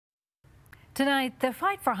Tonight, the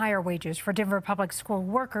fight for higher wages for Denver public school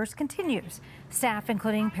workers continues. Staff,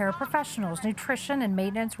 including paraprofessionals, nutrition and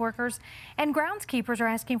maintenance workers, and groundskeepers are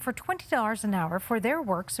asking for $20 an hour for their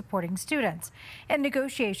work supporting students. In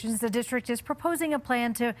negotiations, the district is proposing a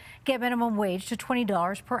plan to get minimum wage to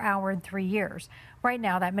 $20 per hour in 3 years. Right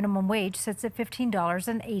now, that minimum wage sits at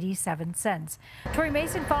 $15.87. Tori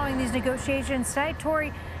Mason following these negotiations tonight.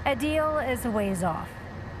 Tori, a deal is a ways off.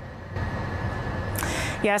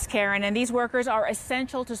 Yes, Karen, and these workers are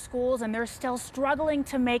essential to schools and they're still struggling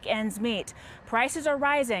to make ends meet. Prices are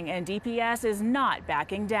rising and DPS is not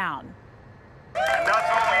backing down. And that's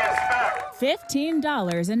what we expect.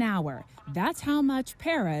 $15 an hour. That's how much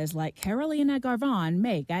paras like Carolina Garvan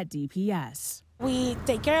make at DPS. We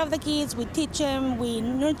take care of the kids, we teach them, we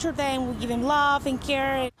nurture them, we give them love and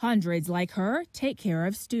care. Hundreds like her take care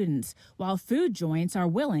of students, while food joints are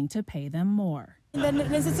willing to pay them more. The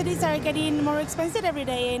necessities are getting more expensive every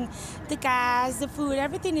day, and the gas, the food,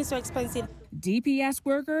 everything is so expensive. DPS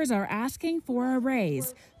workers are asking for a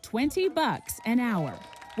raise, $20 an hour.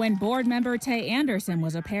 When board member Tay Anderson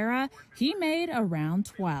was a para, he made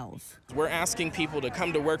around $12. We're asking people to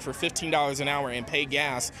come to work for $15 an hour and pay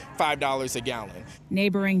gas $5 a gallon.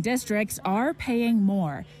 Neighboring districts are paying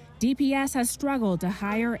more. DPS has struggled to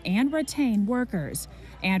hire and retain workers.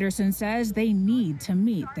 Anderson says they need to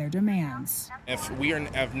meet their demands. If we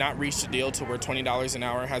have not reached a deal to where $20 an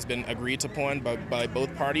hour has been agreed upon by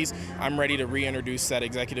both parties, I'm ready to reintroduce that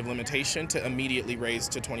executive limitation to immediately raise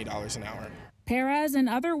to $20 an hour. Paras and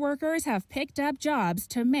other workers have picked up jobs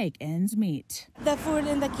to make ends meet. The food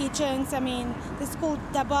in the kitchens, the school,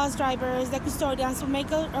 the bus drivers, the custodians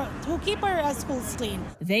who keep our schools clean.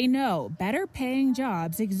 They know better paying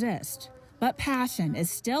jobs exist, but passion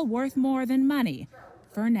is still worth more than money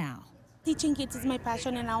for now. Teaching kids is my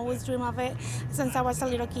passion and I always dream of it since I was a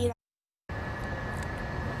little kid.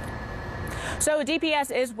 So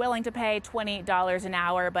DPS is willing to pay $20 an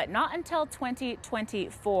hour, but not until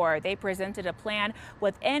 2024. They presented a plan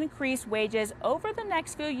with increased wages over the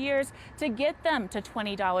next few years to get them to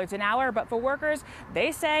 $20 an hour. But for workers,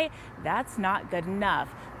 they say that's not good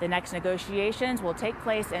enough. The next negotiations will take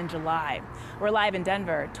place in July. We're live in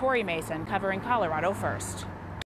Denver. Tori Mason covering Colorado First.